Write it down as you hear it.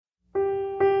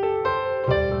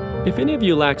If any of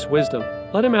you lacks wisdom,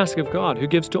 let him ask of God, who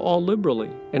gives to all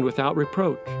liberally and without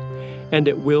reproach, and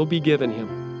it will be given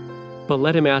him. But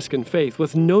let him ask in faith,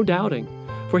 with no doubting.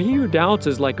 For he who doubts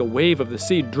is like a wave of the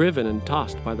sea driven and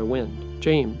tossed by the wind.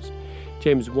 James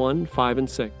 1, 5 and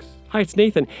 6. Hi, it's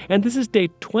Nathan, and this is day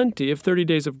 20 of 30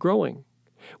 days of growing.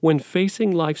 When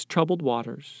facing life's troubled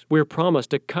waters, we're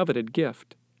promised a coveted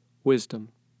gift, wisdom.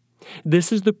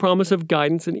 This is the promise of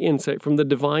guidance and insight from the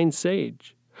divine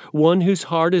sage, one whose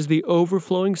heart is the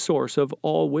overflowing source of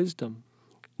all wisdom.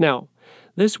 Now,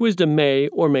 this wisdom may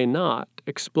or may not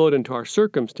explode into our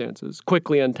circumstances,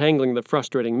 quickly untangling the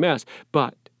frustrating mess,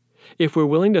 but if we're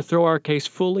willing to throw our case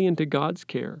fully into God's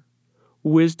care,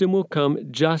 wisdom will come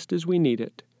just as we need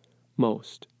it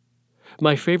most.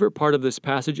 My favorite part of this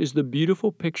passage is the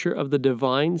beautiful picture of the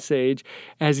divine sage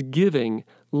as giving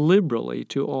liberally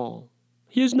to all.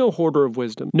 He is no hoarder of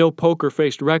wisdom, no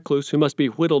poker-faced recluse who must be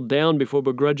whittled down before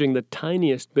begrudging the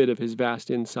tiniest bit of his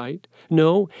vast insight.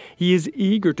 No, he is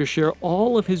eager to share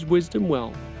all of his wisdom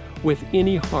wealth with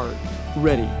any heart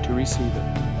ready to receive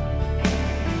it.